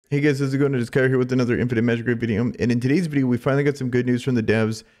Hey guys, how's it going? It's Kire here with another Infinite Magicraid video. And in today's video, we finally got some good news from the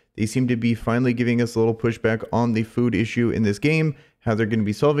devs. They seem to be finally giving us a little pushback on the food issue in this game, how they're going to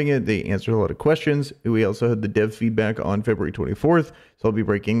be solving it. They answered a lot of questions. We also had the dev feedback on February 24th, so I'll be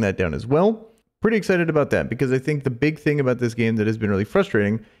breaking that down as well. Pretty excited about that because I think the big thing about this game that has been really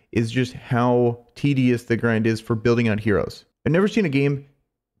frustrating is just how tedious the grind is for building out heroes. I've never seen a game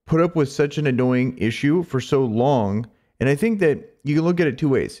put up with such an annoying issue for so long. And I think that you can look at it two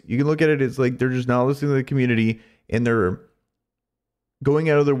ways. You can look at it as like they're just not listening to the community and they're going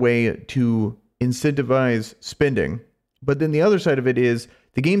out of their way to incentivize spending. But then the other side of it is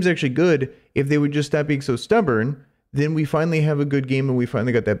the game's actually good. If they would just stop being so stubborn, then we finally have a good game and we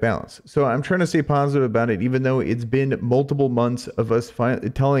finally got that balance. So I'm trying to stay positive about it, even though it's been multiple months of us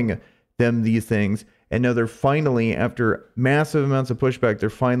telling them these things. And now they're finally, after massive amounts of pushback, they're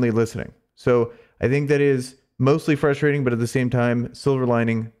finally listening. So I think that is mostly frustrating, but at the same time, silver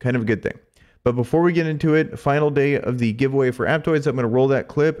lining, kind of a good thing. But before we get into it, final day of the giveaway for Aptoids. I'm going to roll that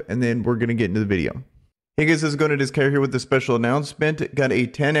clip and then we're going to get into the video. Hey guys, how's it going? It is Kire here with a special announcement. Got a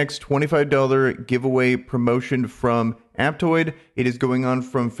 10x $25 giveaway promotion from Aptoid. It is going on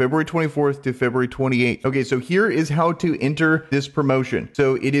from February 24th to February 28th. Okay, so here is how to enter this promotion.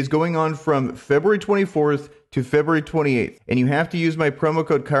 So it is going on from February 24th to February 28th. And you have to use my promo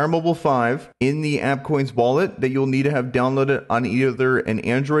code Kire Mobile 5 in the AppCoins wallet that you'll need to have downloaded on either an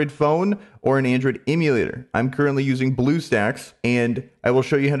Android phone or an Android emulator. I'm currently using BlueStacks, and I will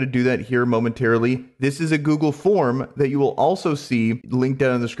show you how to do that here momentarily. This is a Google form that you will also see linked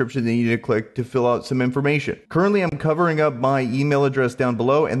down in the description that you need to click to fill out some information. Currently, I'm covering up my email address down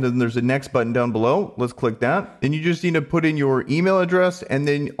below, and then there's a next button down below. Let's click that. Then you just need to put in your email address and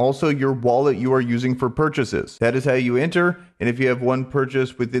then also your wallet you are using for purchases. That is how you enter, and if you have one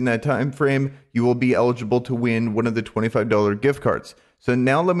purchase within that time frame, you will be eligible to win one of the $25 gift cards. So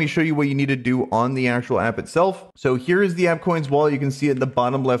now let me show you what you need to do on the actual app itself. So here is the AppCoins wallet. You can see at the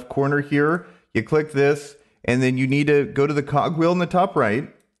bottom left corner here. You click this, and then you need to go to the cogwheel in the top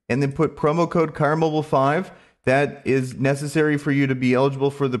right, and then put promo code KireMobile5. That is necessary for you to be eligible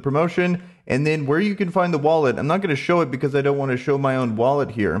for the promotion. And then where you can find the wallet, I'm not going to show it because I don't want to show my own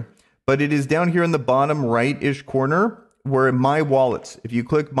wallet here, but it is down here in the bottom right-ish corner where My Wallets. If you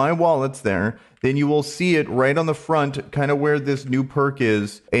click My Wallets there, then you will see it right on the front, kind of where this new perk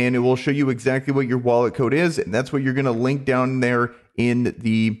is, and it will show you exactly what your wallet code is, and that's what you're going to link down there in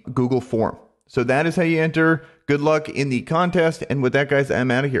the Google form. So that is how you enter. Good luck in the contest, and with that, guys, I'm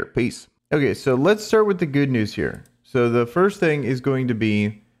out of here. Peace. Okay, so let's start with the good news here. So the first thing is going to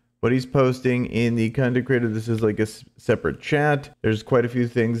be what he's posting in the content creator. This is like a separate chat. There's quite a few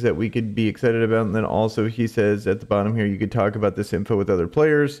things that we could be excited about. And then also he says at the bottom here, you could talk about this info with other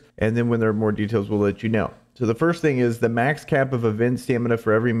players. And then when there are more details, we'll let you know. So the first thing is the max cap of event stamina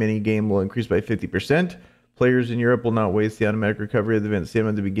for every mini game will increase by 50%. Players in Europe will not waste the automatic recovery of the event stamina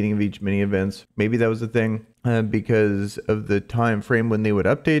at the beginning of each mini events. Maybe that was the thing because of the time frame when they would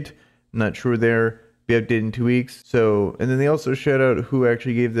update. I'm not sure there. Be updated in 2 weeks. So, and then they also shout out who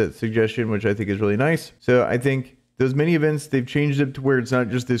actually gave that suggestion, which I think is really nice. So I think those mini events, they've changed it to where it's not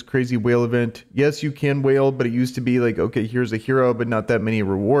just this crazy whale event. Yes, you can whale, but it used to be like, okay, here's a hero, but not that many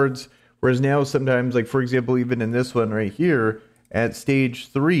rewards. Whereas now sometimes, like for example, even in this one right here at stage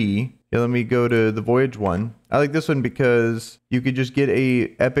 3, let me go to the Voyage one. I like this one because you could just get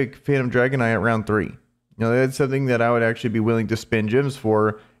a epic Phantom Dragon Eye at round 3. You know, that's something that I would actually be willing to spend gems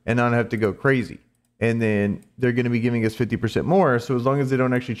for and not have to go crazy. And then they're going to be giving us 50% more. So as long as they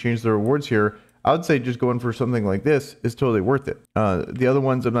don't actually change the rewards here, I would say just going for something like this is totally worth it. The other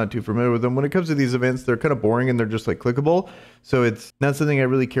ones, I'm not too familiar with them. When it comes to these events, they're kind of boring and they're just like clickable. So it's not something I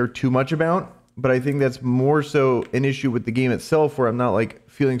really care too much about. But I think that's more so an issue with the game itself where I'm not like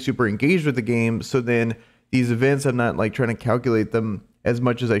feeling super engaged with the game. So then these events, I'm not like trying to calculate them as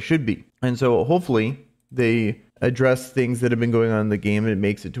much as I should be. And so hopefully they address things that have been going on in the game, and it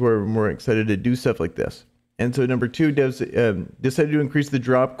makes it to where we're more excited to do stuff like this. And so number 2, devs decided to increase the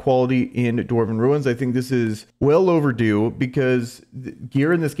drop quality in Dwarven Ruins. I think this is well overdue because the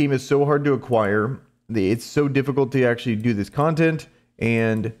gear in this game is so hard to acquire. It's so difficult to actually do this content.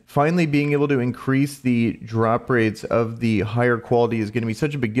 And finally being able to increase the drop rates of the higher quality is going to be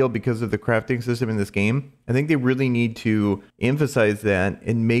such a big deal because of the crafting system in this game. I think they really need to emphasize that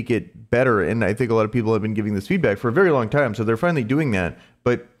and make it better. And I think a lot of people have been giving this feedback for a very long time. So they're finally doing that.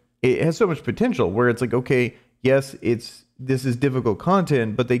 But it has so much potential where it's like, okay, yes, this is difficult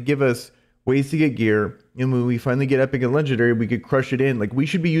content, but they give us ways to get gear. And when we finally get epic and legendary, we could crush it in. Like we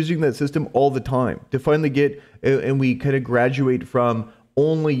should be using that system all the time to finally get, and we kind of graduate from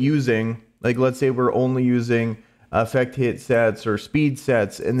only using, like let's say we're only using effect hit sets or speed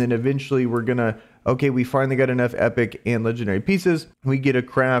sets. And then eventually we're going to, okay, we finally got enough epic and legendary pieces. We get to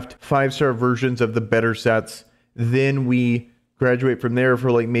craft 5-star versions of the better sets. Then we graduate from there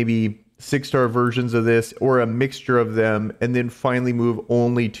for like maybe 6-star versions of this or a mixture of them. And then finally move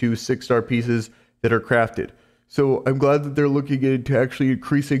only to 6-star pieces that are crafted. So I'm glad that they're looking into actually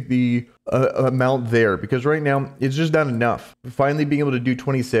increasing the amount there, because right now it's just not enough. Finally being able to do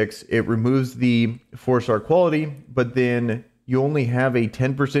 26, it removes the 4-star quality, but then you only have a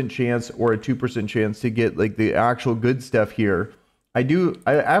 10% chance or a 2% chance to get like the actual good stuff here. I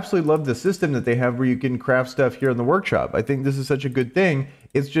absolutely love the system that they have where you can craft stuff here in the workshop. I think this is such a good thing.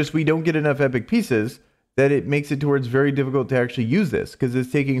 It's just we don't get enough epic pieces that it makes it to where it's very difficult to actually use this, because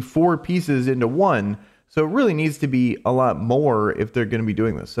it's taking 4 pieces into 1. So it really needs to be a lot more if they're going to be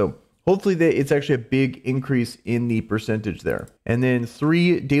doing this. So hopefully it's actually a big increase in the percentage there. And then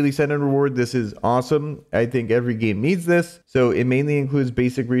 3 daily sign-in reward. This is awesome. I think every game needs this. So it mainly includes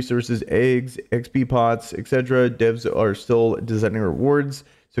basic resources, eggs, XP pots, etc. Devs are still designing rewards,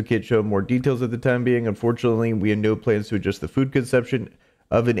 so can't show more details at the time being. Unfortunately, we have no plans to adjust the food consumption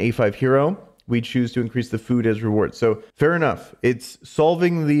of an A5 hero. We choose to increase the food as reward. So fair enough. It's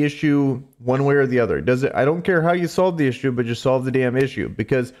solving the issue one way or the other. I don't care how you solve the issue, but just solve the damn issue.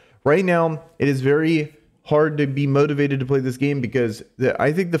 Because right now it is very hard to be motivated to play this game, because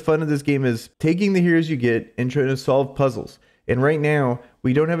I think the fun of this game is taking the heroes you get and trying to solve puzzles. And right now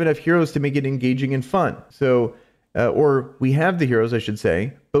we don't have enough heroes to make it engaging and fun. So, or we have the heroes, I should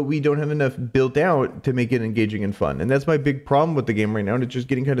say, but we don't have enough built out to make it engaging and fun. And that's my big problem with the game right now. And it's just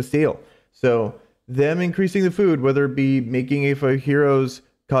getting kind of stale. So them increasing the food, whether it be making A5 heroes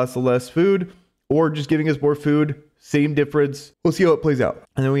cost less food or just giving us more food, same difference. We'll see how it plays out.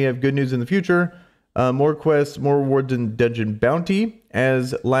 And then we have good news in the future. More quests, more rewards in Dungeon Bounty.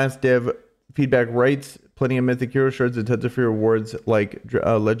 As last dev feedback writes, plenty of mythic hero shards and tons of free rewards like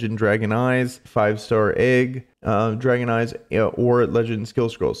Legend Dragon Eyes, 5-star egg, Dragon Eyes, or Legend Skill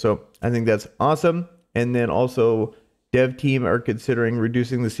Scroll. So I think that's awesome. And then also dev team are considering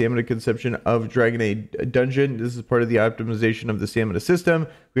reducing the stamina consumption of Dragon Age Dungeon. This is part of the optimization of the stamina system.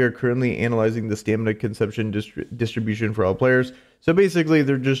 We are currently analyzing the stamina consumption distribution for all players. So basically,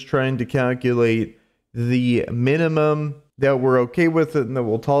 they're just trying to calculate the minimum that we're okay with and that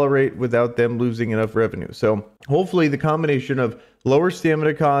we'll tolerate without them losing enough revenue. So hopefully, the combination of lower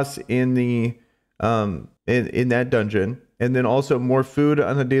stamina costs in the in that dungeon, and then also more food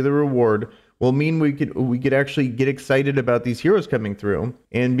on the daily reward, will mean we could actually get excited about these heroes coming through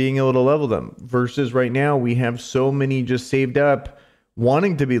and being able to level them, versus right now we have so many just saved up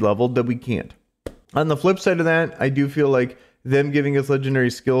wanting to be leveled that we can't. On the flip side of that, I do feel like them giving us legendary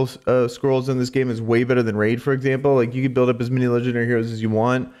skills scrolls in this game is way better than Raid, for example. Like, you can build up as many legendary heroes as you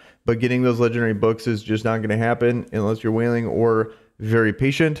want, but getting those legendary books is just not going to happen unless you're wailing or very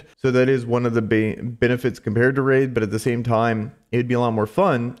patient. So that is one of the benefits compared to Raid, but at the same time, it'd be a lot more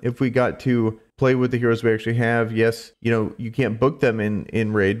fun if we got to play with the heroes we actually have. Yes, you know, you can't book them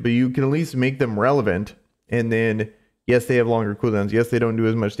in Raid, but you can at least make them relevant. And then, yes, they have longer cooldowns. Yes, they don't do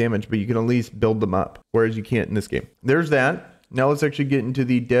as much damage, but you can at least build them up, whereas you can't in this game. There's that. Now let's actually get into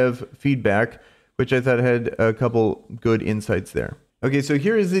the dev feedback, which I thought had a couple good insights there. Okay, so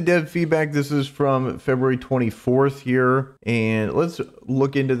here is the dev feedback. This is from February 24th here, and let's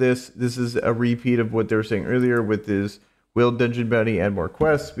look into this. This is a repeat of what they were saying earlier with this, will Dungeon Bounty add more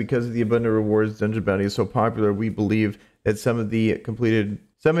quests? Because of the abundant rewards, Dungeon Bounty is so popular, we believe that some of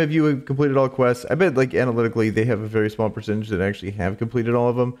you have completed all quests. I bet, like, analytically, they have a very small percentage that actually have completed all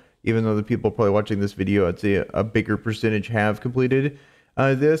of them, even though the people probably watching this video, I'd say a bigger percentage have completed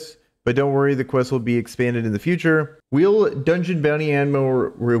this. But don't worry, the quest will be expanded in the future. Will Dungeon Bounty add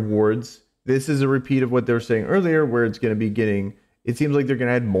more rewards? This is a repeat of what they were saying earlier, where it's going to be getting, it seems like they're going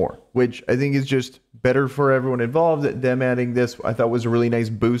to add more, which I think is just better for everyone involved. Them adding this, I thought, was a really nice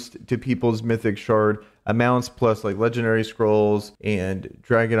boost to people's mythic shard amounts, plus like legendary scrolls and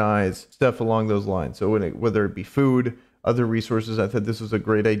Dragon Eyes, stuff along those lines. So whether it be food, other resources, I thought this was a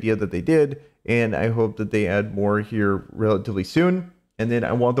great idea that they did, and I hope that they add more here relatively soon. And then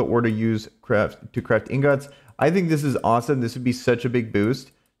I want the ore to craft ingots. I think this is awesome. This would be such a big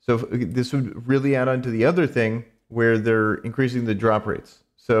boost. So this would really add on to the other thing where they're increasing the drop rates.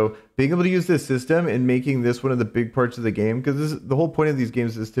 So being able to use this system and making this one of the big parts of the game, because the whole point of these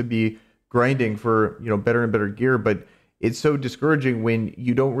games is to be grinding for, you know, better and better gear, but it's so discouraging when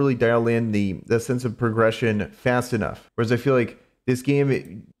you don't really dial in the sense of progression fast enough. Whereas I feel like this game, it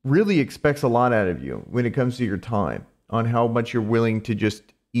really expects a lot out of you when it comes to your time, on how much you're willing to just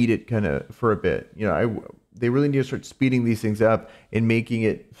eat it kind of for a bit. You know, they really need to start speeding these things up and making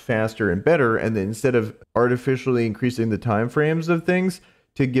it faster and better. And then instead of artificially increasing the time frames of things,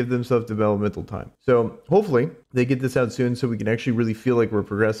 to give themselves developmental time. So hopefully they get this out soon so we can actually really feel like we're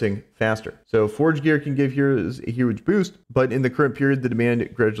progressing faster. So Forge Gear can give heroes a huge boost, but in the current period, the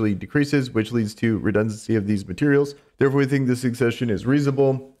demand gradually decreases, which leads to redundancy of these materials. Therefore, we think this succession is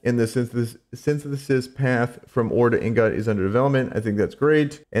reasonable, and the synthesis path from ore to ingot is under development. I think that's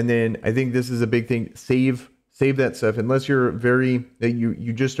great. And then I think this is a big thing. Save that stuff. Unless you're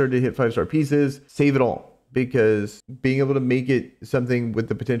you just started to hit 5-star pieces, save it all. Because being able to make it something with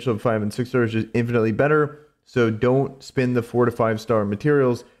the potential of 5 and 6 stars is infinitely better. So don't spend the 4 to 5-star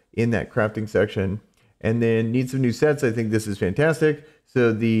materials in that crafting section. And then need some new sets. I think this is fantastic.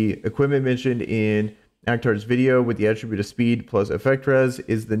 So the equipment mentioned in Akhtar's video with the attribute of speed plus effect res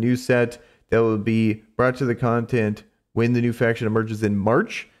is the new set that will be brought to the content when the new faction emerges in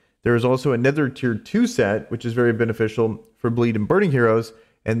March. There is also another tier 2 set, which is very beneficial for bleed and burning heroes.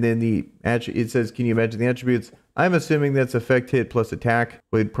 And then it says, can you imagine the attributes? I'm assuming that's effect hit plus attack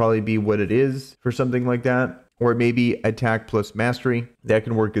would probably be what it is for something like that. Or maybe attack plus mastery. That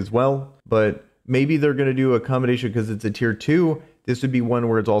can work as well. But maybe they're going to do a combination because it's a tier 2. This would be one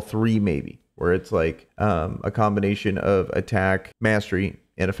where it's all 3 maybe. Where it's like a combination of attack, mastery,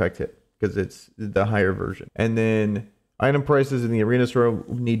 and effect hit. Because it's the higher version. And then item prices in the arena store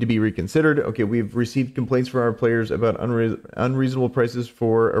need to be reconsidered. Okay, we've received complaints from our players about unreasonable prices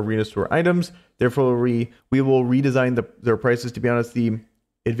for arena store items. Therefore, we will redesign their prices. To be honest, the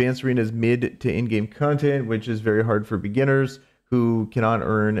advanced arena is mid to in-game content, which is very hard for beginners who cannot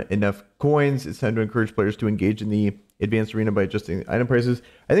earn enough coins. It's time to encourage players to engage in the advanced arena by adjusting item prices.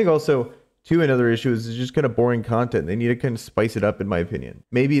 I think also, too, another issue is it's just kind of boring content. They need to kind of spice it up, in my opinion.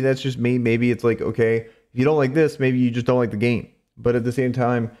 Maybe that's just me. Maybe it's like, okay, if you don't like this, maybe you just don't like the game. But at the same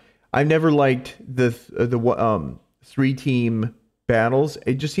time, I've never liked the 3-team battles.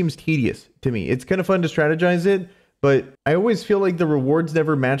 It just seems tedious to me. It's kind of fun to strategize it, but I always feel like the rewards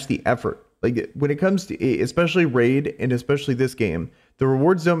never match the effort. Like when it comes to, especially Raid and especially this game, the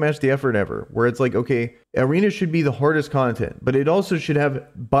rewards don't match the effort ever. Where it's like, okay, Arena should be the hardest content, but it also should have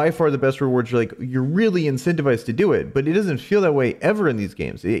by far the best rewards. You're really incentivized to do it, but it doesn't feel that way ever in these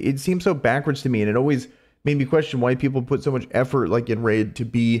games. It seems so backwards to me, and it always made me question why people put so much effort, like in Raid, to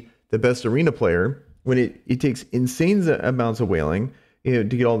be the best Arena player when it takes insane amounts of whaling, to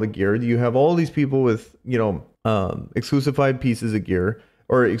get all the gear. You have all these people with, exclusive 5 pieces of gear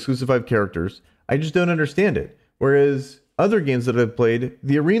or exclusive 5 characters. I just don't understand it. Whereas other games that I've played,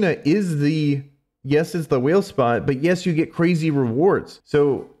 the arena is yes, it's the whale spot, but yes, you get crazy rewards.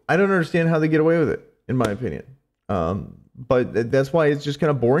 So I don't understand how they get away with it, in my opinion. But that's why it's just kind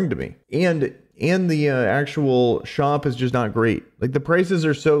of boring to me. And the actual shop is just not great. Like the prices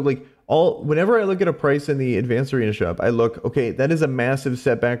are so whenever I look at a price in the advanced arena shop, I look, okay, that is a massive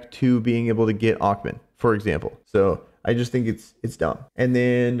setback to being able to get Akhman, for example. So I just think it's dumb. And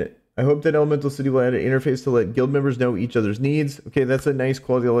then I hope that Elemental City will add an interface to let guild members know each other's needs. Okay, that's a nice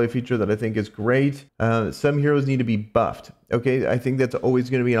quality of life feature that I think is great. Some heroes need to be buffed. Okay, I think that's always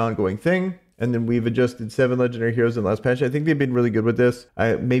going to be an ongoing thing. And then we've adjusted 7 legendary heroes in the last patch. I think they've been really good with this.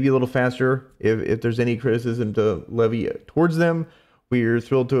 Maybe a little faster if there's any criticism to levy towards them. We're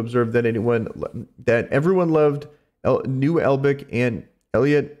thrilled to observe that everyone loved New Elbic and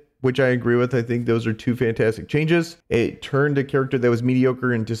Elliot, which I agree with. I think those are 2 fantastic changes. It turned a character that was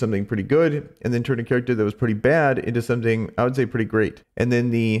mediocre into something pretty good, and then turned a character that was pretty bad into something, I would say, pretty great. And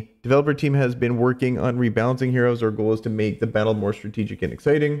then the developer team has been working on rebalancing heroes. Our goal is to make the battle more strategic and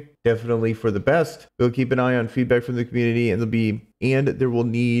exciting. Definitely for the best. We'll keep an eye on feedback from the community, and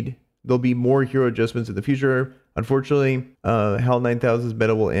there'll be more hero adjustments in the future. Unfortunately, HAL 9000's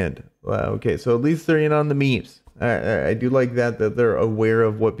meta will end. Okay, so at least they're in on the memes. I do like that they're aware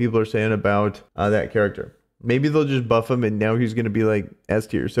of what people are saying about that character. Maybe they'll just buff him and now he's going to be like S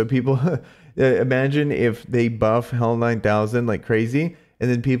tier. So people, imagine if they buff HAL 9000 like crazy, and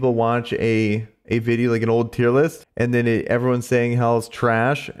then people watch a video, like an old tier list, and then everyone's saying HAL's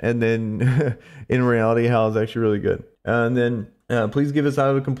trash, and then in reality HAL is actually really good. And then please give us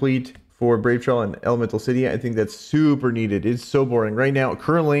autocomplete for Brave Trail and Elemental City. I think that's super needed. It's so boring. Right now,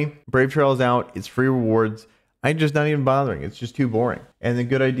 currently, Brave Trail is out. It's free rewards. I'm just not even bothering. It's just too boring. And the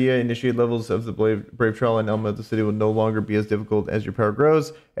good idea, initiate levels of the Brave Trail and Elemental City will no longer be as difficult as your power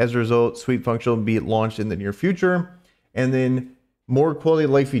grows. As a result, Sweep Function will be launched in the near future. And then more quality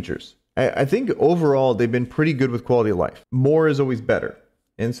of life features. I think overall, they've been pretty good with quality of life. More is always better.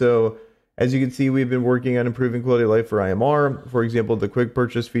 And so, as you can see, we've been working on improving quality of life for IMR. For example, the quick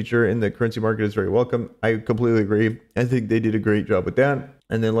purchase feature in the currency market is very welcome. I completely agree. I think they did a great job with that.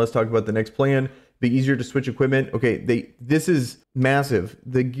 And then let's talk about the next plan. be easier to switch equipment. Okay, this is massive.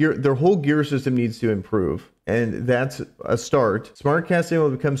 Their whole gear system needs to improve, and that's a start. Smart casting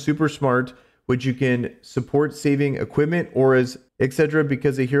will become super smart, which you can support saving equipment, auras, etc.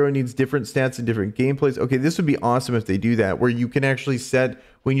 because a hero needs different stats and different gameplays. Okay, this would be awesome if they do that, where you can actually set,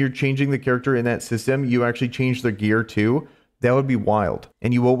 when you're changing the character in that system, you actually change their gear too. That would be wild.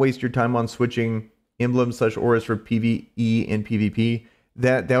 And you won't waste your time on switching emblems / auras for PvE and PvP.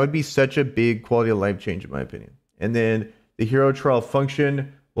 That would be such a big quality of life change, in my opinion. And then the hero trial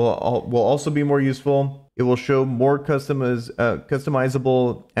function will also be more useful. It will show more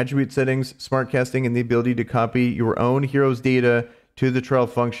customizable attribute settings, smart casting, and the ability to copy your own hero's data to the trial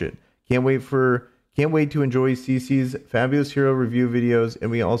function. Can't wait to enjoy CC's fabulous hero review videos, and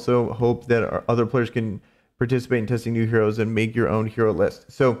we also hope that our other players can participate in testing new heroes and make your own hero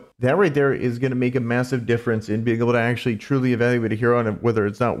list. So that right there is going to make a massive difference in being able to actually truly evaluate a hero and whether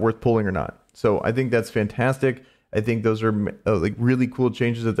it's not worth pulling or not. So I think that's fantastic. I think those are like really cool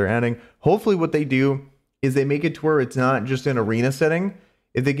changes that they're adding. Hopefully what they do is they make it to where it's not just an arena setting.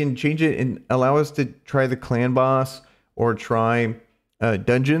 If they can change it and allow us to try the clan boss or try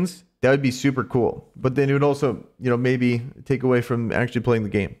dungeons, that would be super cool. But then it would also, maybe take away from actually playing the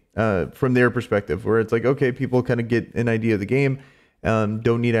game from their perspective, where it's like, okay, people kind of get an idea of the game,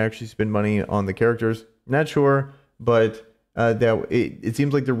 don't need to actually spend money on the characters. Not sure, but it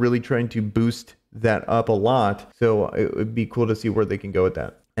seems like they're really trying to boost that up a lot. So it would be cool to see where they can go with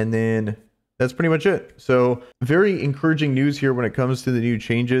that. And then that's pretty much it. So very encouraging news here when it comes to the new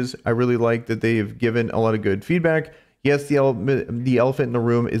changes. I really like that they've given a lot of good feedback. Yes, the elephant in the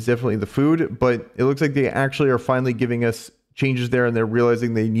room is definitely the food, but it looks like they actually are finally giving us changes there, and they're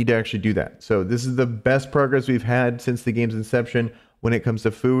realizing they need to actually do that. So this is the best progress we've had since the game's inception when it comes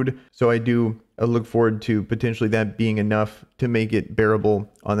to food. So I look forward to potentially that being enough to make it bearable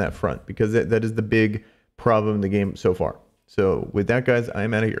on that front, because that is the big problem in the game so far. So with that, guys,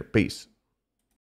 I'm out of here. Peace.